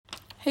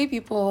Hey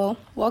people,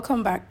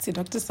 welcome back to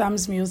Dr.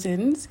 Sam's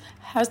Musings.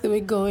 How's the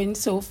week going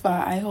so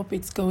far? I hope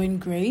it's going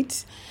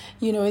great.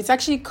 It's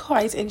actually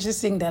quite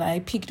interesting that I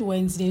picked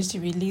Wednesdays to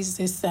release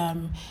this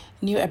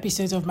new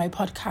episode of my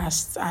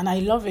podcast, and I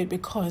love it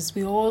because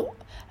we all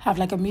have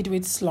like a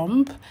midweek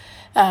slump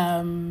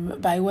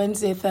by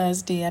Wednesday,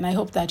 Thursday, and I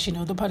hope that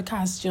the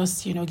podcast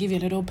just give you a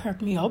little perk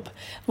me up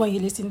when you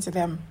listen to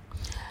them.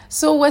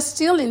 So we're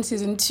still in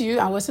season 2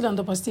 and we're still on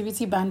the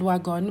positivity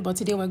bandwagon, but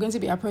today we're going to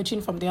be approaching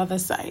from the other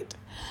side.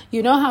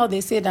 You know how they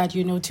say that,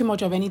 too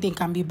much of anything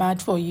can be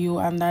bad for you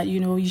and that,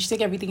 you should take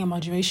everything in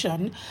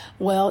moderation.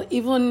 Well,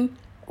 even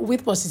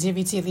with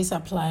positivity, this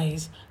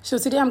applies. So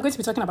today I'm going to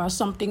be talking about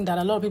something that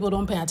a lot of people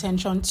don't pay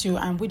attention to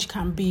and which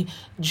can be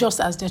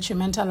just as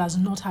detrimental as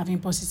not having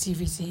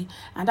positivity,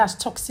 and that's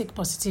toxic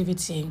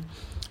positivity.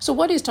 So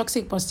what is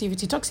toxic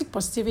positivity? Toxic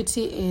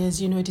positivity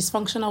is, a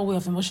dysfunctional way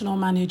of emotional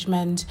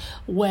management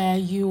where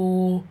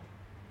you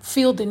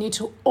feel the need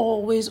to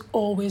always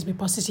be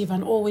positive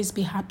and always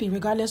be happy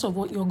regardless of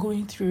what you're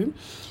going through.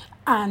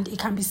 And it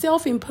can be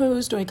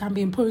self-imposed or it can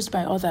be imposed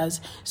by others.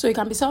 So it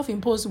can be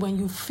self-imposed when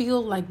you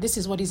feel like this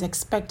is what is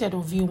expected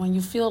of you, when you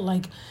feel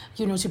like,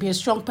 to be a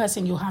strong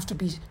person, you have to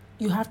be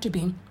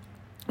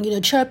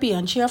chirpy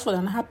and cheerful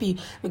and happy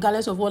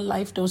regardless of what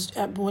life does,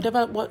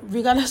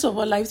 regardless of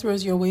what life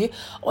throws your way.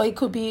 Or it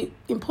could be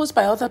imposed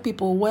by other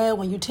people where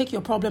when you take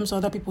your problems to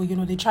other people,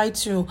 they try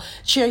to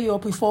cheer you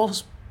up with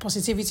false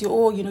positivity.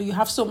 You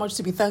have so much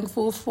to be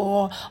thankful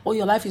for, or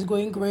your life is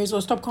going great, or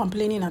stop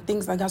complaining and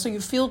things like that. So you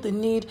feel the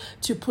need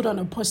to put on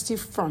a positive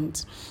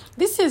front.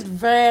 This is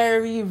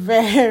very,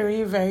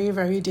 very, very,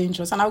 very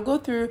dangerous. And I'll go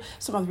through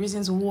some of the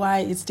reasons why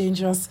it's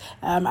dangerous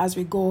as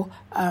we go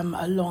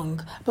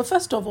along. But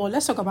first of all,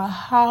 let's talk about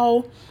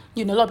how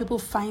a lot of people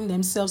find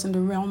themselves in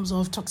the realms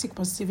of toxic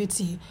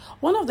positivity.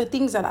 One of the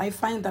things that I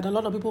find that a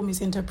lot of people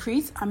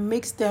misinterpret and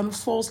makes them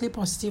falsely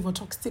positive or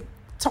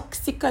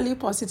toxically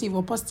positive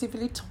or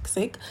positively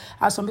toxic,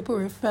 as some people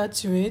refer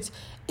to it,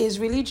 is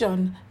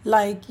religion.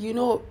 Like,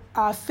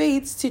 our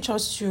faiths teach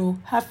us to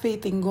have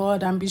faith in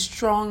God and be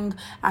strong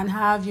and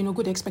have,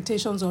 good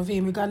expectations of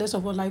Him, regardless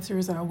of what life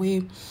throws our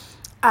way.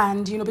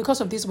 And, because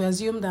of this, we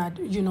assume that,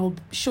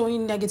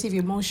 showing negative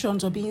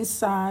emotions or being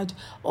sad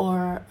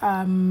or,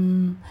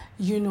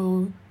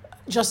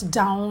 just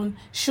down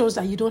shows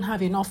that you don't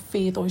have enough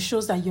faith or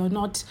shows that you're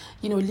not,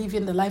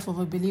 living the life of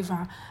a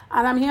believer.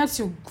 And I'm here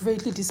to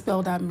greatly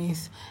dispel that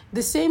myth.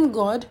 The same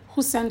God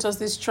who sent us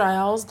these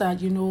trials that,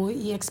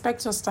 He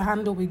expects us to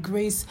handle with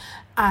grace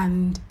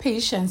and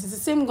patience is the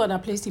same God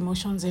that placed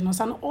emotions in us.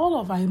 And all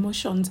of our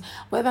emotions,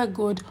 whether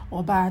good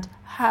or bad,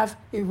 have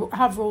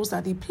roles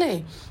that they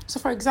play. So,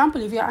 for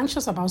example, if you're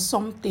anxious about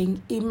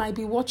something, it might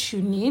be what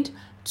you need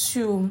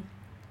to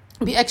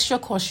be extra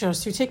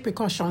cautious, to take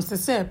precautions, to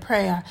say a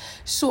prayer.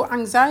 So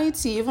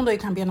anxiety, even though it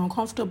can be an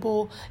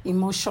uncomfortable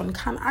emotion,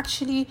 can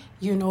actually,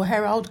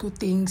 herald good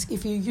things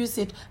if you use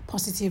it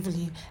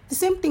positively. The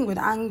same thing with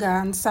anger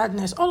and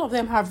sadness. All of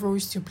them have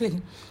roles to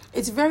play.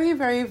 It's very,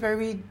 very,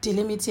 very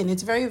delimiting.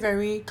 It's very,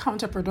 very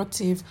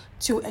counterproductive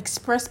to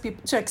expect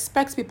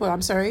people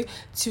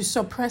to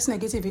suppress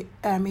negative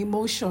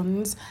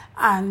emotions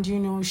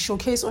and,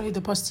 showcase only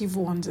the positive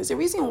ones. It's the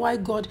reason why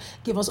God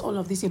gave us all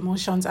of these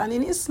emotions. And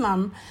in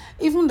Islam,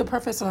 even the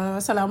Prophet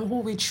ﷺ, who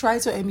we try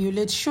to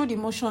emulate, showed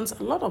emotions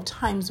a lot of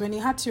times. When he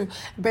had to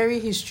bury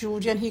his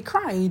children, he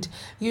cried,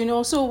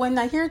 So when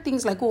I hear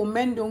things like,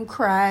 men don't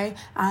cry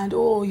and,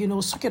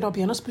 suck it up,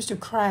 you're not supposed to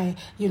cry,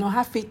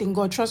 have faith in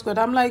God, trust God,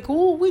 I'm like,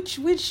 which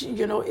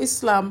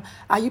Islam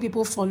are you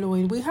people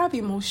following? We have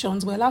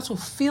emotions. We're allowed to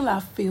feel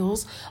our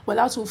feels. We're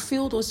allowed to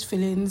feel those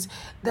feelings.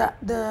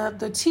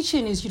 The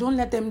teaching is you don't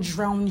let them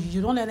drown you.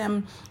 You don't let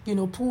them,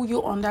 pull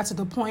you under to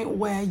the point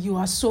where you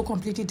are so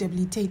completely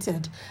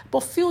debilitated.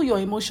 But feel your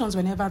emotions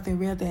whenever they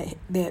rear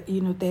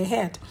their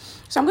head.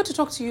 So I'm going to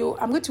talk to you.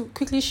 I'm going to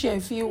quickly share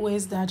a few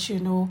ways that,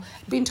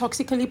 being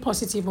toxically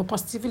positive or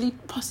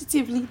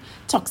positively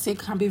toxic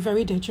can be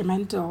very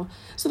detrimental.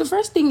 So the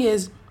first thing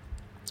is,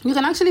 you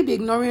can actually be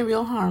ignoring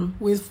real harm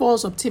with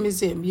false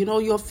optimism.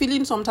 You're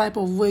feeling some type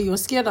of way. You're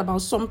scared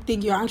about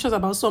something. You're anxious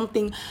about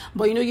something.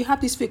 But, you have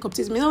this fake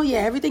optimism.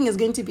 Everything is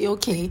going to be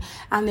okay.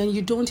 And then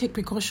you don't take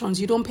precautions.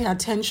 You don't pay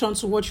attention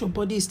to what your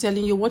body is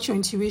telling you, what your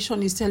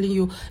intuition is telling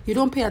you. You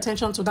don't pay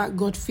attention to that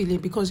gut feeling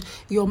because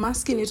you're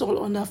masking it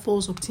all under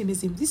false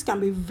optimism. This can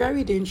be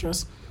very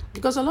dangerous.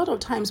 Because a lot of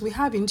times we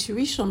have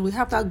intuition, we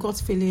have that gut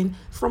feeling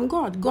from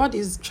God. God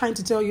is trying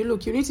to tell you,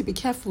 look, you need to be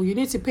careful. You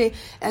need to pay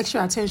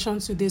extra attention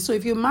to this. So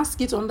if you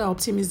mask it under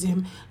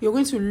optimism, you're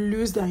going to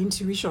lose that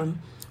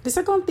intuition. The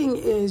second thing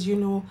is,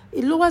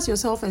 it lowers your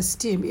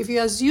self-esteem. If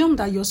you assume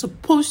that you're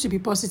supposed to be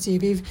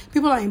positive, if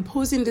people are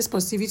imposing this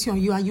positivity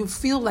on you and you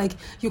feel like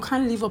you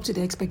can't live up to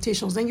the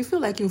expectations, then you feel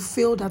like you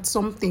failed at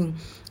something.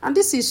 And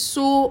this is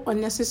so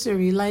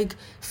unnecessary. Like,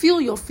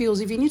 feel your feels.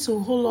 If you need to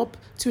hold up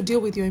to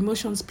deal with your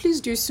emotions, please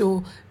do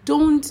so.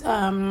 Don't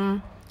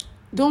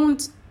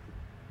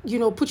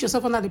put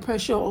yourself under the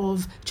pressure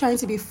of trying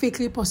to be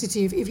fakely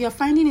positive. If you're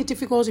finding it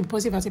difficult to be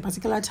positive at a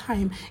particular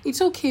time,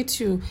 it's okay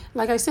to,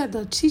 like I said,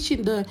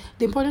 the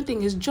important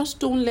thing is just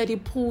don't let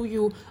it pull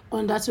you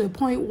under to a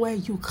point where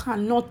you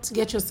cannot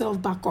get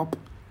yourself back up.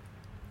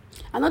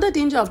 Another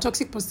danger of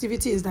toxic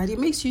positivity is that it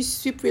makes you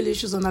sweep real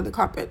issues under the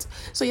carpet.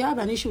 So you have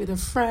an issue with a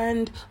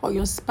friend or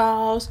your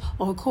spouse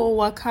or a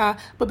co-worker,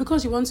 but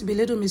because you want to be a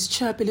little Miss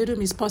Chirp, a little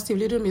Miss Positive, a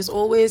little Miss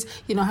Always,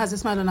 has a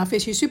smile on her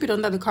face, you sweep it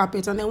under the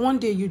carpet, and then one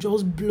day you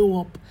just blow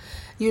up.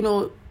 You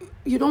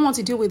don't want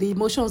to deal with the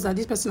emotions that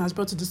this person has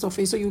brought to the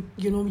surface, so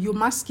you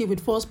mask it with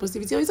false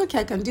positivity. Oh, it's okay,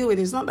 I can deal with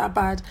it, it's not that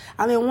bad.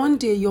 And then one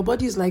day your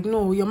body is like,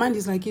 no, your mind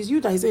is like, it's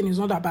you that is saying it's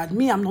not that bad.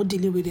 Me, I'm not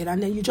dealing with it.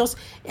 And then you just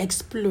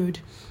explode.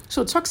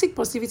 So toxic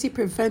positivity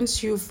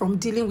prevents you from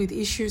dealing with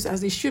issues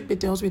as they should be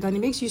dealt with, and it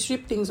makes you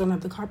sweep things under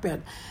the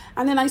carpet.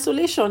 And then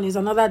isolation is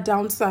another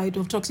downside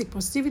of toxic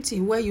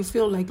positivity, where you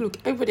feel like, look,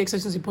 everybody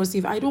expects to be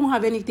positive. I don't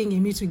have anything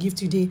in me to give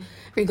today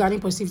regarding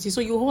positivity. So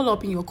you hold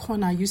up in your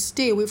corner, you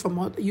stay away from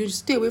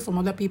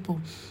other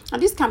people.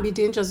 And this can be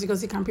dangerous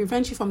because it can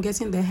prevent you from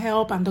getting the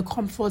help and the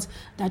comfort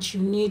that you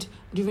need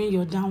during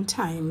your down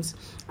times.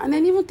 And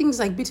then even things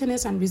like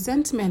bitterness and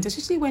resentment,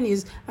 especially when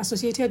it's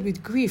associated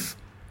with grief.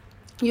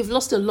 You've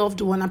lost a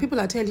loved one and people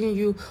are telling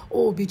you,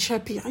 oh, be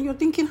chirpy. And you're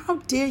thinking, how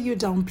dare you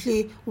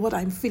downplay what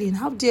I'm feeling?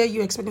 How dare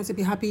you expect me to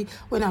be happy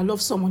when I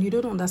love someone? You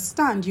don't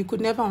understand. You could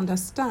never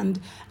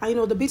understand.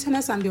 And the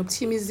bitterness and the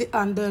optimism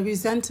and the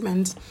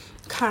resentment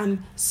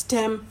can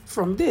stem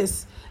from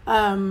this.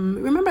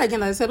 Remember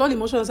again, I said all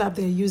emotions have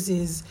their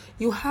uses.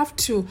 You have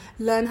to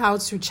learn how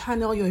to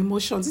channel your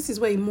emotions. This is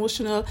where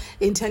emotional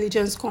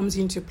intelligence comes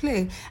into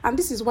play. And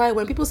this is why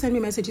when people send me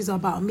messages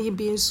about me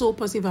being so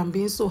positive and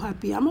being so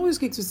happy, I'm always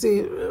quick to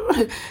say,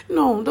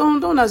 no,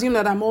 don't assume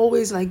that I'm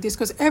always like this,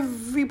 because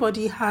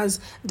everybody has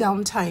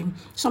downtime.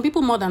 Some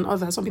people more than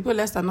others, some people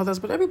less than others,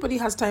 but everybody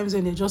has times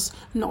when they're just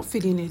not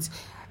feeling it.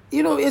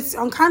 It's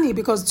uncanny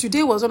because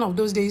today was one of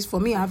those days for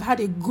me. I've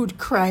had a good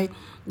cry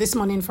this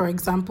morning, for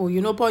example,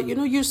 but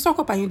you suck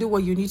up and you do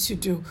what you need to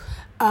do.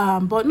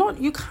 But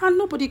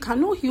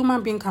no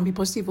human being can be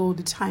positive all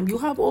the time. You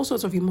have all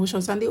sorts of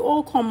emotions and they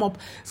all come up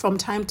from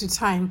time to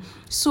time.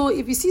 So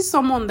if you see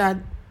someone that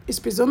is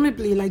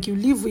presumably like you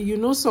live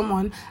with,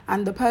 someone,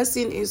 and the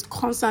person is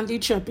constantly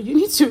chirping, you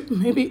need to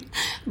maybe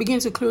begin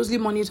to closely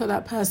monitor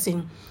that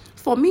person.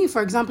 For me,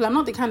 for example, I'm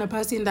not the kind of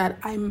person that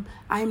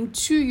I'm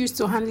too used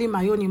to handling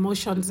my own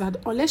emotions that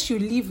unless you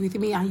live with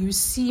me and you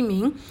see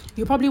me,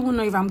 you probably won't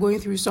know if I'm going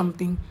through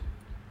something.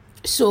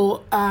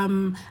 So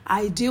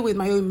I deal with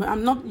my own.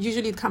 I'm not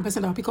usually the kind of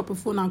person that will pick up a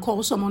phone and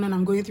call someone when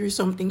I'm going through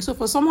something. So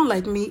for someone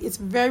like me, it's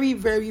very,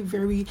 very,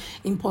 very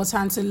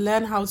important to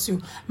learn how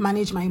to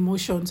manage my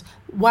emotions.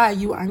 Why are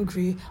you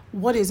angry?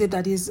 What is it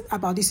that is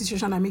about this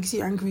situation that makes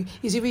you angry?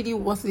 Is it really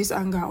worth this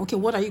anger? Okay,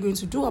 what are you going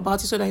to do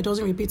about it so that it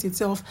doesn't repeat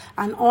itself?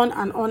 And on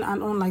and on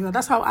and on like that.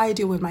 That's how I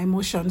deal with my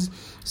emotions.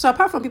 So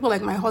apart from people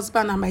like my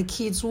husband and my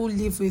kids who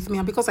live with me,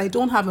 and because I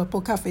don't have a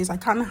poker face, I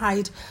can't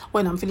hide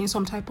when I'm feeling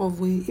some type of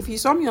way. If you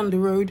saw me on the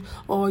road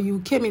or you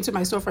came into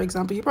my store, for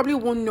example, you probably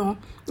won't know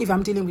if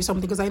I'm dealing with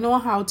something because I know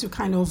how to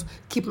kind of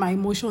keep my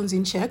emotions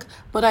in check.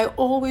 But I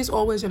always,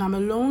 when I'm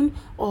alone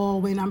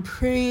or when I'm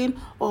praying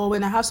or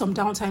when I have some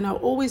downtime, I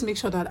always make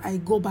sure that I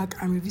go back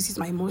and revisit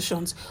my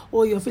emotions.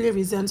 Or you're feeling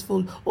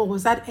resentful, or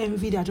was that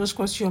envy that just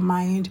crossed your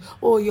mind,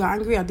 or you're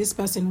angry at this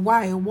person.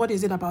 Why? What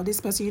is it about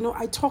this person?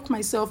 I talk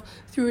myself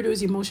through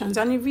those emotions,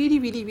 and it really,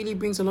 really, really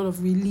brings a lot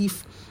of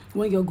relief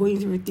when you're going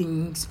through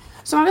things.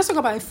 So now let's talk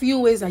about a few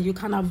ways that you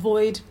can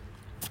avoid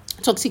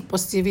toxic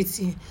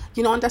positivity.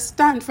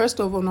 Understand, first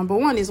of all, number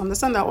one is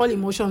understand that all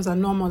emotions are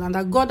normal, and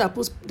that God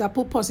that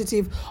put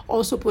positive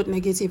also put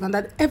negative, and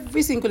that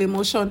every single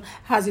emotion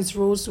has its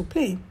roles to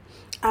play.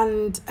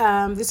 And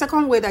the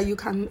second way that you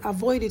can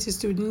avoid it is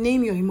to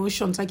name your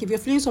emotions. Like if you're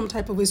feeling some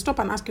type of way, stop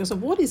and ask yourself,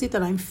 what is it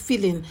that I'm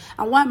feeling?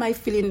 And why am I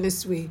feeling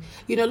this way?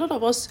 A lot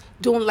of us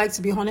don't like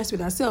to be honest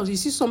with ourselves. You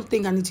see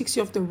something and it takes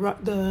you off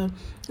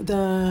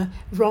the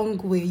wrong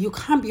way. You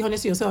can't be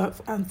honest with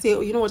yourself and say,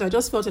 oh, you know what, I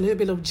just felt a little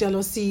bit of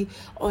jealousy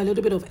or a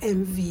little bit of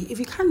envy. If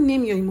you can't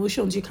name your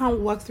emotions, you can't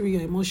work through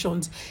your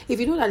emotions. If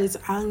you know that it's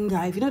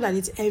anger, if you know that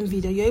it's envy,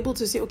 then you're able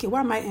to say, okay,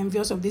 why am I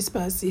envious of this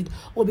person?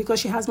 Or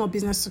because she has more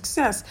business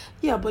success.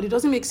 Yeah, but it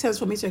doesn't make sense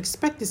for me to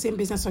expect the same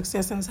business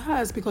success as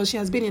hers because she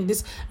has been in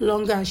this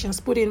longer, she has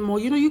put in more.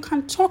 You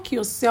can talk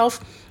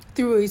yourself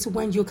through it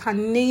when you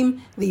can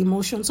name the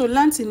emotion. So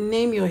learn to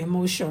name your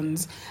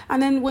emotions. And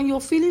then when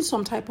you're feeling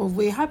some type of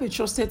way, have a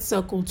trusted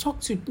circle. Talk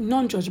to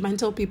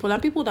non-judgmental people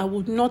and people that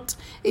would not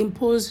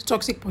impose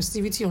toxic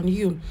positivity on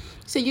you.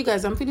 Say, you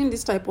guys, I'm feeling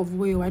this type of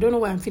way, or I don't know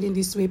why I'm feeling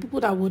this way. People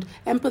that would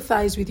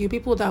empathize with you,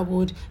 people that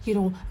would,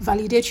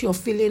 validate your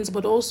feelings,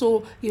 but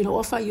also,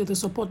 offer you the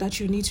support that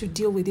you need to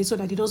deal with it so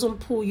that it doesn't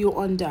pull you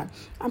under.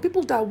 And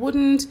people that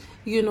wouldn't,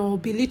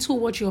 belittle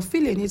what you're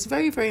feeling. It's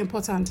very, very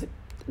important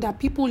that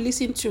people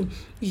listen to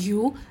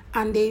you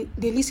and they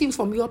listen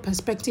from your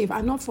perspective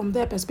and not from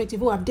their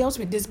perspective. Oh, I've dealt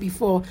with this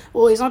before.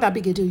 Oh, it's not that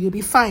big a deal. You'll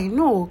be fine.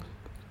 No.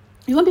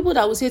 You want people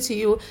that will say to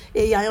you,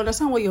 hey, I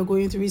understand what you're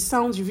going through. It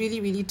sounds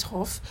really, really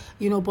tough,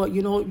 but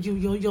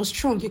you're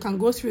strong. You can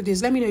go through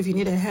this. Let me know if you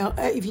need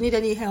if you need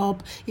any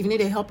help, if you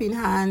need a helping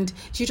hand,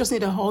 if you just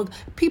need a hug.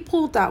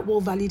 People that will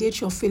validate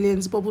your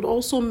feelings, but would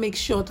also make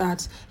sure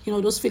that,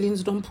 those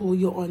feelings don't pull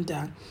you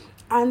under.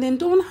 And then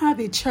don't have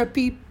a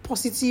chirpy,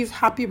 positive,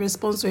 happy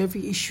response to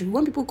every issue.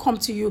 When people come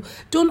to you,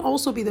 don't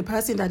also be the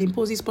person that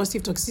imposes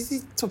positive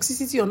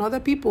toxicity on other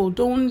people.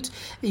 Don't,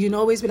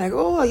 always be like,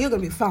 oh, you're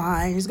going to be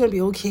fine. It's going to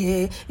be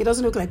okay. It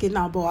doesn't look like it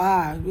now,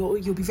 but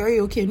you'll be very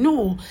okay.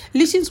 No.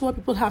 Listen to what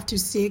people have to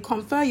say.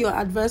 Confer your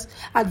advice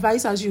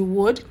as you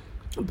would.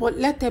 But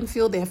let them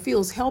feel their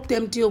feels, help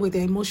them deal with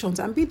their emotions,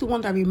 and be the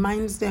one that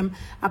reminds them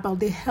about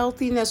the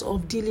healthiness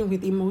of dealing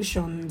with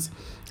emotions.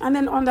 And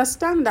then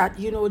understand that,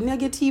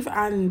 negative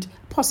and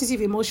positive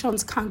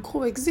emotions can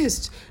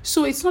coexist.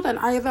 So it's not an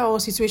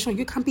either-or situation.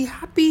 You can be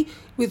happy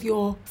with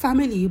your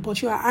family,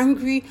 but you are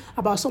angry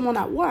about someone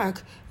at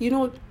work.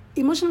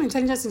 Emotional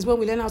intelligence is when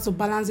we learn how to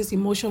balance these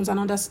emotions and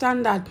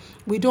understand that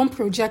we don't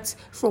project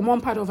from one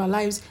part of our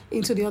lives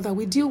into the other.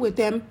 We deal with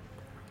them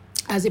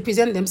as they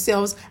present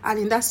themselves and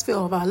in that sphere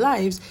of our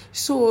lives.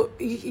 So,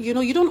 you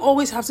don't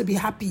always have to be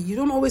happy. You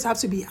don't always have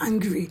to be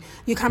angry.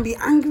 You can be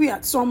angry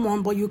at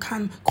someone, but you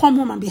can come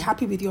home and be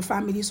happy with your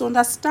family. So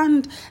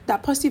understand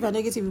that positive and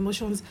negative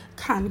emotions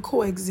can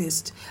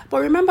coexist.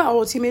 But remember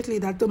ultimately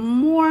that the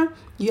more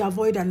you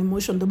avoid an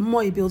emotion, the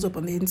more it builds up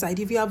on the inside.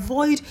 If you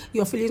avoid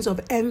your feelings of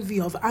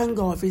envy, of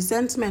anger, of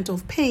resentment,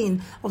 of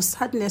pain, of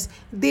sadness,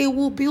 they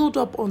will build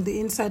up on the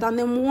inside. And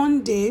then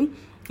one day,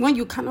 when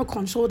you cannot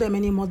control them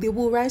anymore, they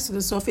will rise to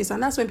the surface.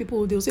 And that's when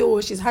they'll say, oh,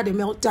 she's had a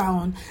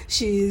meltdown.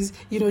 She's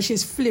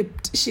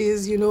flipped.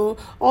 She's,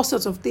 all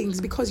sorts of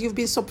things, because you've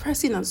been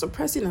suppressing. And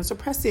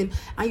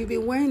you've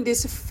been wearing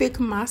this fake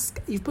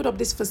mask. You've put up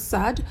this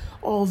facade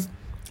of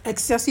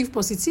excessive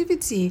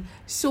positivity.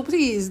 So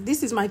please,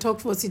 this is my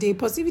talk for today.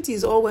 Positivity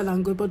is all well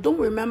and good, but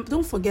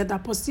don't forget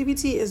that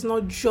positivity is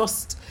not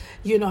just,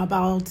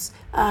 about,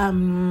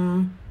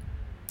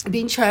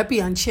 being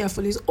chirpy and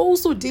cheerful. Is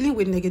also dealing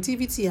with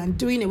negativity and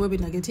doing away with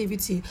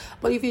negativity.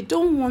 But if you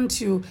don't want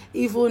to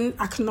even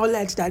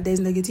acknowledge that there's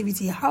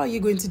negativity, how are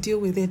you going to deal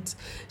with it?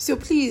 So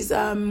please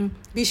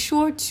be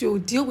sure to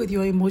deal with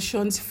your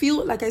emotions.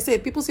 Feel, like I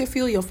said, people say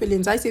feel your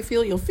feelings. I say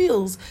feel your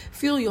feels.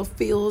 Feel your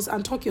feels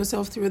and talk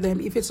yourself through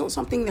them. If it's not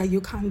something that you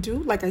can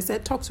do, like I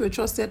said, talk to a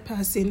trusted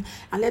person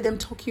and let them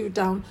talk you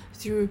down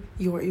through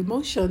your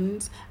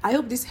emotions. I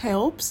hope this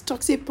helps.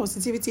 Toxic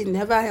positivity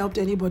never helped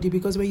anybody,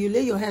 because when you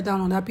lay your head down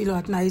on that pillow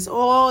at night,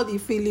 all the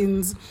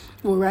feelings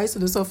will rise to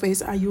the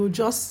surface and you'll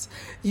just,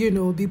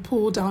 be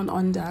pulled down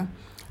under.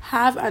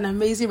 Have an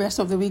amazing rest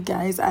of the week,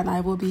 guys, and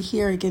I will be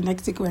here again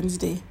next week,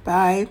 Wednesday.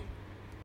 Bye.